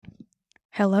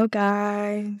Hello,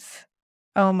 guys.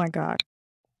 Oh my God.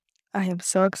 I am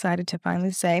so excited to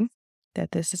finally say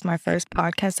that this is my first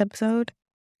podcast episode,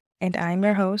 and I'm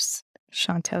your host,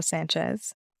 Chantel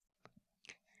Sanchez.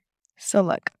 So,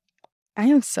 look, I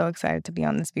am so excited to be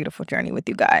on this beautiful journey with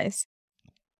you guys,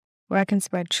 where I can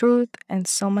spread truth and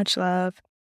so much love,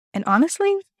 and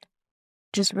honestly,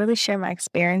 just really share my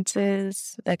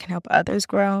experiences that can help others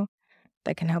grow,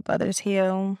 that can help others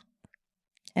heal,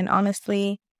 and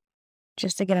honestly,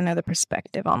 just to get another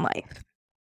perspective on life.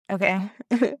 Okay?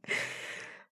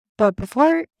 But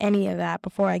before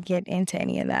I get into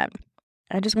any of that,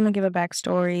 I just want to give a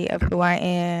backstory of who I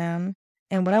am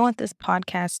and what I want this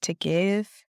podcast to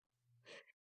give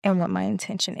and what my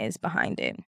intention is behind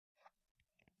it.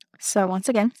 So, once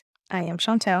again, I am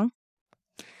Chantel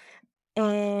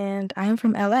and I am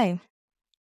from LA.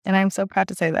 And I'm so proud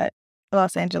to say that.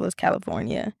 Los Angeles,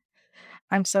 California.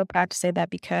 I'm so proud to say that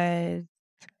because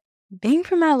being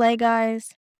from LA,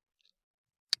 guys,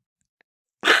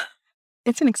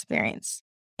 it's an experience.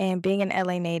 And being an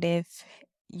LA native,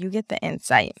 you get the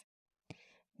insight.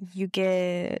 You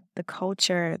get the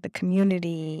culture, the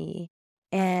community,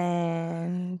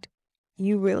 and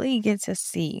you really get to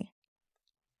see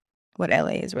what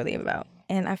LA is really about.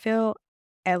 And I feel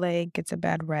LA gets a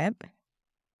bad rep,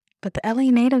 but the LA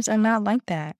natives are not like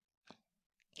that.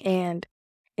 And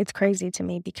it's crazy to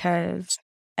me because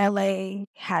LA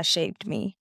has shaped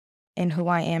me in who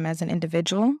I am as an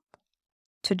individual,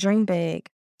 to dream big,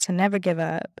 to never give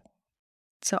up,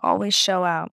 to always show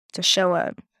out, to show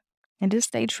up, and just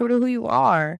stay true to who you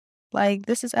are. Like,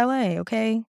 this is LA,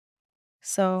 okay?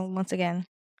 So, once again,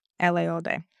 LA all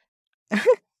day.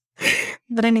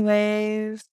 But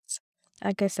anyways,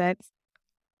 like I said,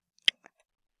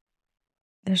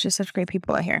 there's just such great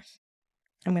people out here.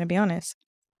 I'm going to be honest.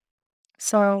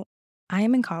 So, I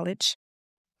am in college.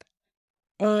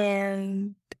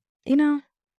 And, you know,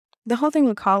 the whole thing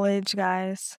with college,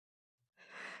 guys.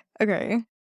 Okay,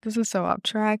 this is so off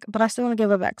track, but I still want to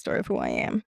give a backstory of who I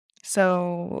am.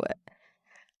 So,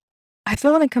 I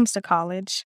feel when it comes to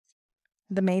college,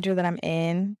 the major that I'm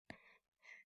in,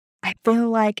 I feel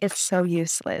like it's so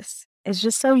useless. It's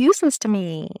just so useless to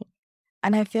me.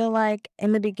 And I feel like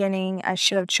in the beginning, I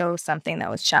should have chose something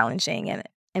that was challenging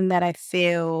and that I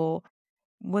feel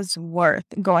was worth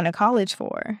going to college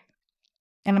for.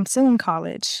 And I'm still in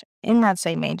college in that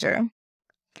same major.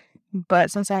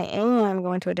 But since I am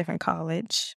going to a different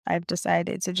college, I've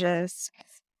decided to just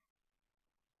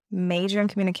major in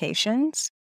communications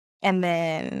and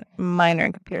then minor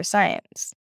in computer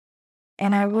science.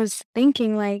 And I was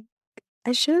thinking, like,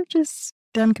 I should have just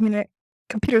done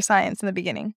computer science in the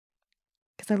beginning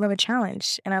because I love a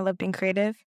challenge and I love being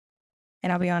creative.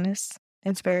 And I'll be honest,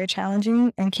 it's very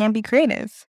challenging and can be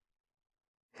creative.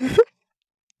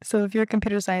 So if you're a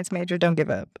computer science major, don't give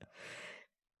up.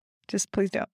 Just please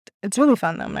don't. It's really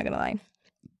fun though, I'm not gonna lie.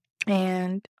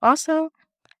 And also,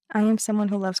 I am someone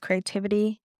who loves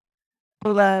creativity,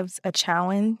 who loves a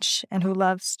challenge, and who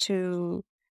loves to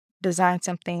design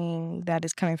something that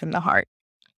is coming from the heart.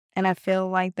 And I feel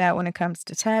like that when it comes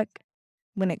to tech,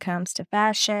 when it comes to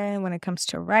fashion, when it comes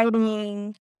to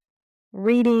writing,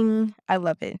 reading, I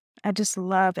love it. I just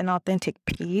love an authentic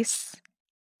piece.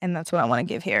 And that's what I want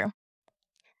to give here.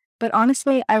 But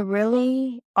honestly, I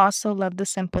really also love the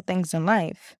simple things in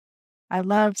life. I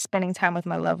love spending time with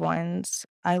my loved ones.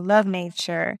 I love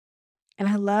nature. And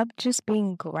I love just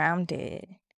being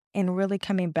grounded and really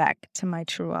coming back to my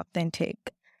true,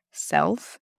 authentic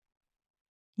self.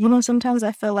 You know, sometimes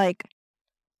I feel like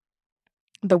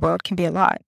the world can be a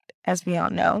lot, as we all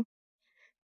know.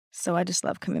 So I just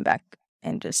love coming back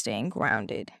and just staying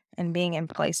grounded and being in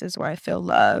places where I feel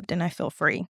loved and I feel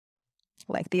free,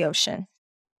 like the ocean.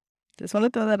 Just want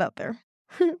to throw that out there.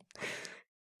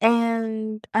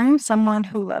 And I'm someone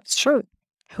who loves truth,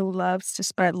 who loves to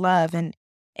spread love in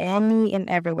any and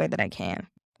every way that I can.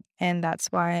 And that's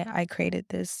why I created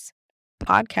this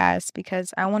podcast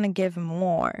because I want to give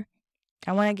more.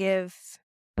 I want to give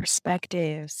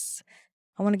perspectives.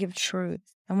 I want to give truth.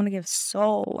 I want to give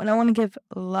soul. And I want to give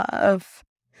love.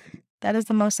 That is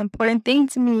the most important thing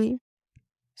to me.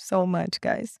 So much,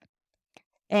 guys.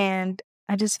 And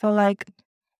I just feel like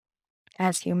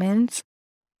as humans,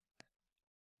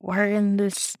 we're in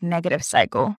this negative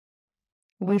cycle.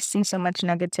 We see so much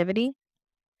negativity.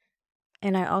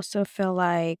 And I also feel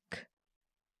like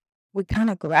we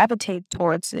kind of gravitate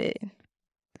towards it.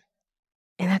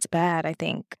 And that's bad, I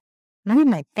think. Not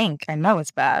even I know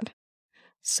it's bad.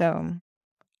 So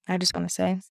I just want to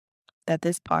say that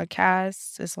this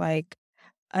podcast is like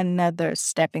another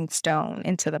stepping stone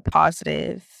into the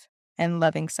positive and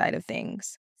loving side of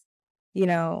things. You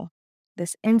know,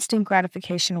 this instant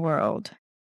gratification world,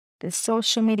 this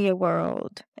social media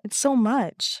world. It's so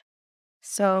much.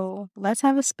 So let's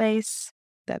have a space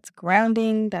that's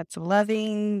grounding, that's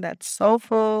loving, that's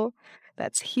soulful,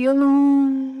 that's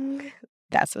healing.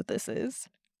 That's what this is.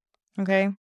 Okay.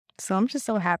 So I'm just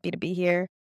so happy to be here.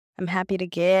 I'm happy to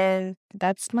give.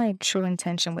 That's my true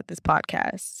intention with this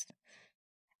podcast.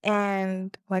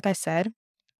 And like I said,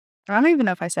 I don't even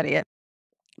know if I said it yet,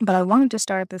 but I wanted to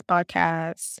start this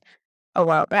podcast a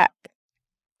while back.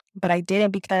 But I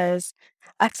didn't because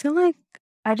I feel like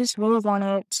I just really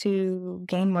wanted to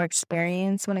gain more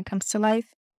experience when it comes to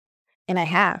life. And I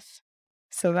have.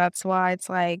 So that's why it's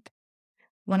like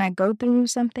when I go through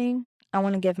something, I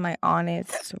want to give my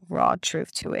honest, raw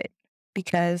truth to it.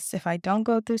 Because if I don't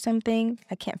go through something,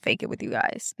 I can't fake it with you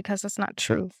guys because that's not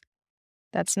truth.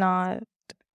 That's not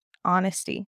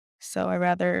honesty. So I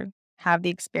rather have the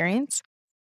experience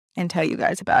and tell you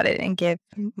guys about it and give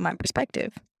my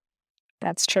perspective.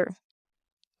 That's true.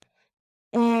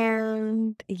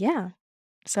 And yeah,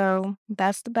 so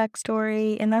that's the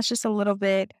backstory. And that's just a little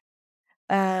bit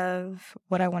of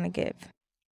what I want to give.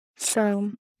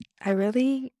 So I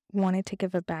really wanted to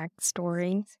give a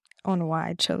backstory on why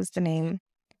I chose the name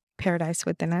Paradise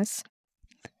Within Us.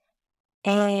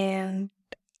 And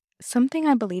something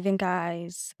I believe in,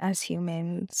 guys, as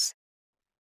humans,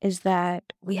 is that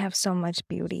we have so much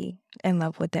beauty and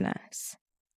love within us.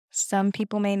 Some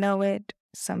people may know it,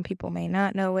 some people may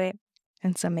not know it,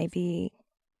 and some may be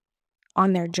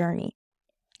on their journey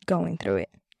going through it.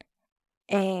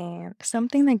 And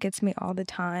something that gets me all the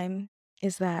time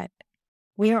is that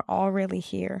we are all really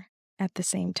here at the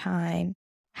same time,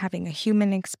 having a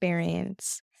human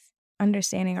experience,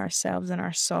 understanding ourselves and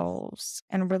our souls,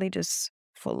 and really just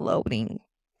floating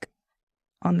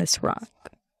on this rock.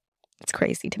 It's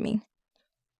crazy to me.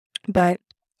 But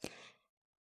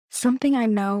something I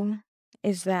know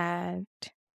is that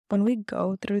when we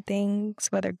go through things,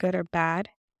 whether good or bad,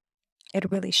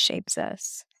 it really shapes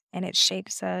us. And it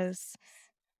shapes us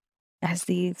as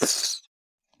these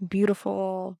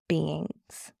beautiful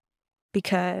beings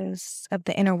because of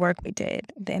the inner work we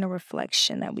did, the inner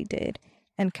reflection that we did,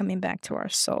 and coming back to our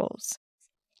souls.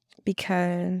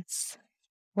 Because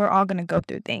we're all going to go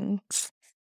through things,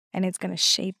 and it's going to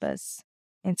shape us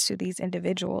into these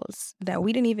individuals that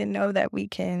we didn't even know that we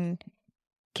can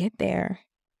get there,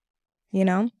 you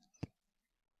know?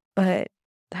 But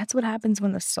that's what happens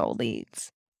when the soul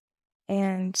leads.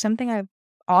 And something I'm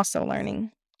also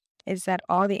learning is that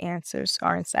all the answers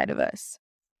are inside of us.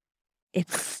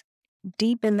 It's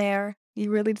deep in there.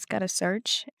 You really just got to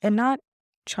search and not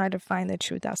try to find the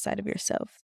truth outside of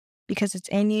yourself because it's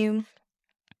in you.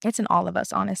 It's in all of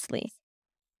us, honestly.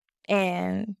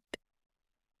 And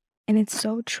it's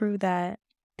so true that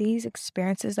these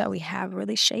experiences that we have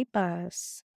really shape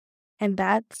us. And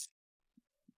that's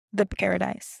the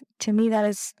paradise. To me, that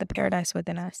is the paradise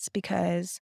within us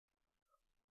because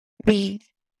we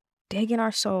dig in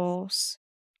our souls.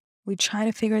 We try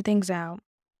to figure things out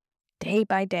day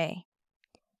by day.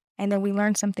 And then we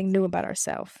learn something new about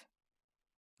ourselves.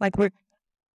 Like we're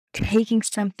taking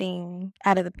something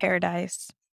out of the paradise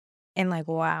and like,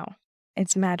 wow,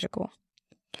 it's magical.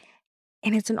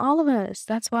 And it's in all of us.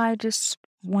 That's why I just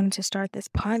wanted to start this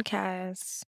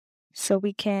podcast so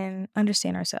we can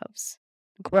understand ourselves,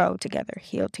 grow together,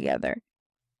 heal together.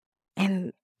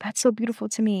 And that's so beautiful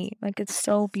to me. Like, it's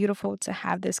so beautiful to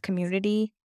have this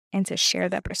community and to share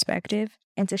that perspective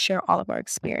and to share all of our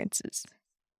experiences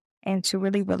and to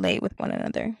really relate with one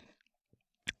another.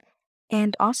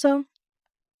 And also,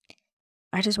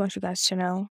 I just want you guys to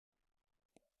know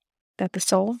that the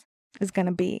soul is going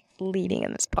to be leading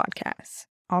in this podcast,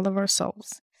 all of our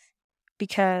souls,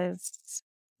 because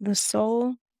the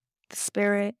soul, the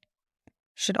spirit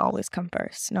should always come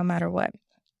first, no matter what.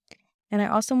 And I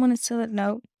also wanted to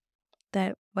note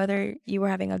that whether you were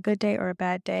having a good day or a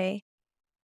bad day,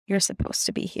 you're supposed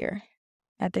to be here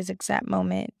at this exact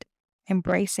moment,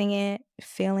 embracing it,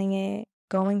 feeling it,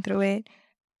 going through it.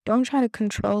 Don't try to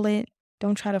control it.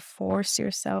 Don't try to force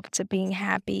yourself to being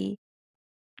happy.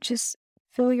 Just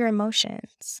feel your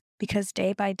emotions because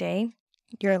day by day,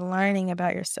 you're learning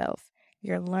about yourself.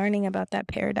 You're learning about that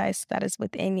paradise that is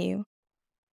within you.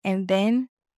 And then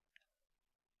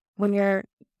when you're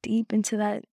deep into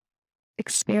that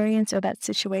experience or that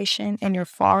situation and you're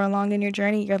far along in your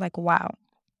journey, you're like, wow,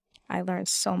 I learned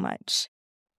so much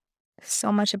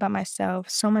about myself,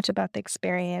 so much about the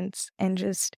experience, and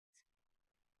just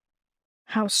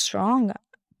how strong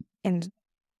and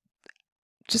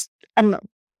just, I don't know,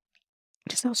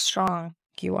 just how strong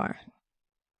you are,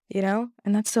 you know?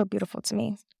 And that's so beautiful to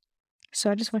me. So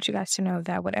I just want you guys to know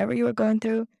that whatever you are going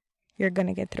through, you're going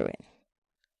to get through it.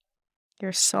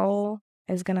 Your soul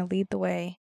is going to lead the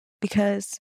way,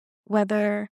 because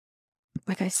whether,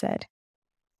 like I said,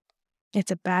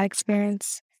 it's a bad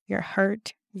experience, you're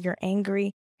hurt, you're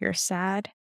angry, you're sad,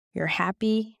 you're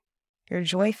happy, you're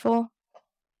joyful,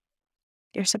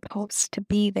 you're supposed to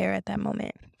be there at that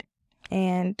moment.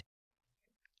 And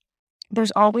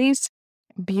there's always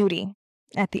beauty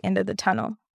at the end of the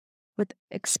tunnel with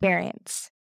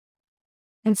experience.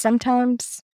 And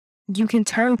sometimes you can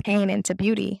turn pain into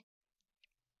beauty.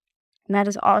 And that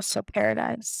is also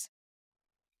paradise.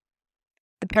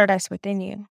 The paradise within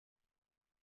you.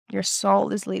 Your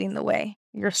soul is leading the way.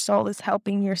 Your soul is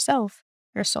helping yourself.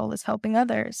 Your soul is helping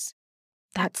others.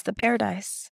 That's the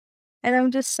paradise. And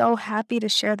I'm just so happy to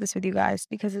share this with you guys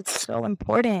because it's so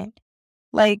important.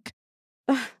 Like,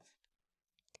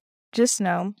 just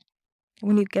know,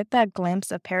 when you get that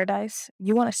glimpse of paradise,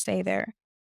 you want to stay there.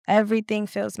 Everything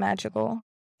feels magical.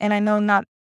 And I know not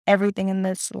everything in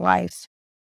this life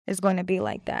is going to be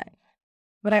like that.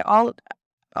 But oh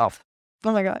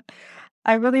my God.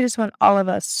 I really just want all of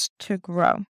us to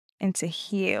grow and to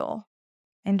heal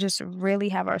and just really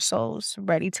have our souls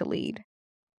ready to lead.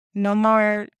 No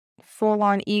more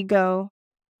full-on ego.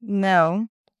 No,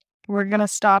 we're going to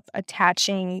stop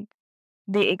attaching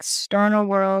the external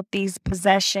world, these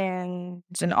possessions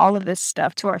and all of this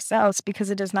stuff to ourselves, because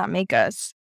it does not make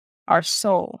us. Our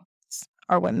souls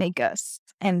are what make us.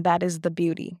 And that is the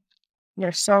beauty.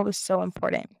 Your soul is so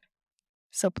important.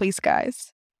 So please,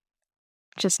 guys,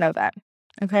 just know that.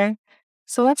 Okay?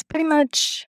 So that's pretty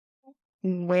much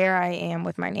where I am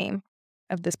with my name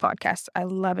of this podcast. I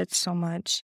love it so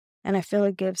much. And I feel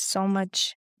it gives so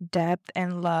much depth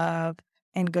and love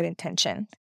and good intention.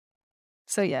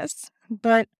 So yes,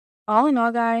 but all in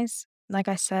all, guys, like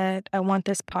I said, I want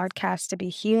this podcast to be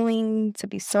healing, to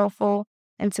be soulful,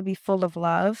 and to be full of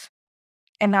love.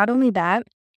 And not only that,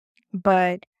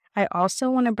 but I also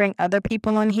want to bring other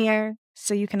people on here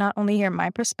so you can not only hear my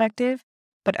perspective,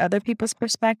 but other people's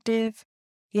perspective,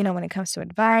 when it comes to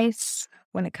advice,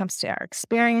 when it comes to our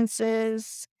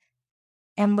experiences,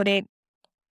 and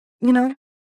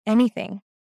anything.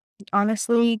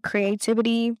 Honestly,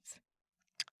 creativity,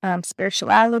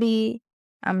 spirituality,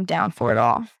 I'm down for it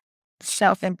all.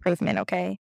 Self-improvement,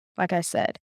 okay? Like I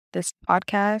said, this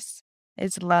podcast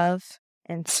is love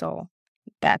and soul.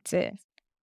 That's it.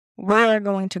 We're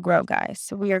going to grow,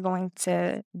 guys. We are going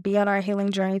to be on our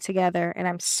healing journey together, and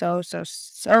I'm so, so,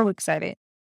 so excited.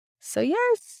 So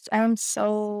yes, I'm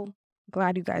so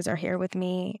glad you guys are here with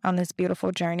me on this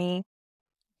beautiful journey.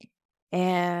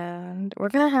 And we're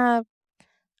going to have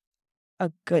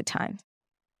a good time,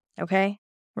 okay?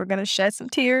 We're going to shed some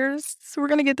tears. So we're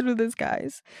going to get through this,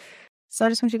 guys. So I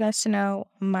just want you guys to know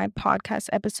my podcast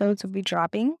episodes will be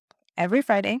dropping every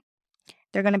Friday.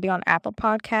 They're going to be on Apple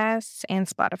Podcasts and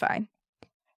Spotify.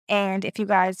 And if you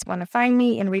guys want to find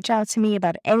me and reach out to me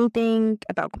about anything,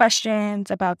 about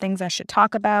questions, about things I should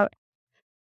talk about,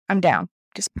 I'm down.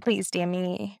 Just please DM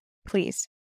me, please.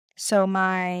 So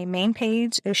my main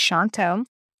page is Chantel,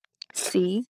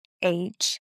 CHANTELLEEE.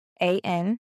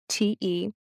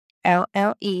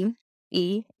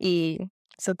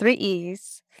 So 3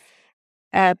 E's,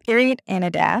 a period and a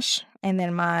dash. And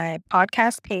then my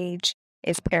podcast page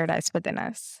is Paradise Within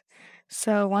Us.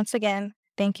 So once again,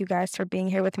 thank you guys for being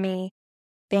here with me.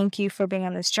 Thank you for being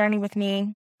on this journey with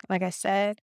me. Like I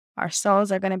said, our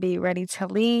souls are going to be ready to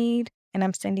lead. And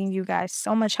I'm sending you guys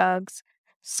so much hugs,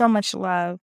 so much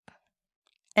love.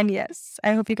 And yes,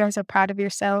 I hope you guys are proud of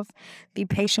yourself. Be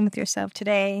patient with yourself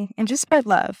today and just spread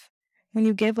love. When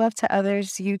you give love to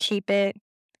others, you keep it.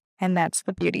 And that's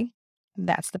the beauty.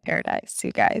 That's the paradise,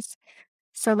 you guys.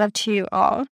 So love to you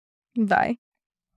all. Bye.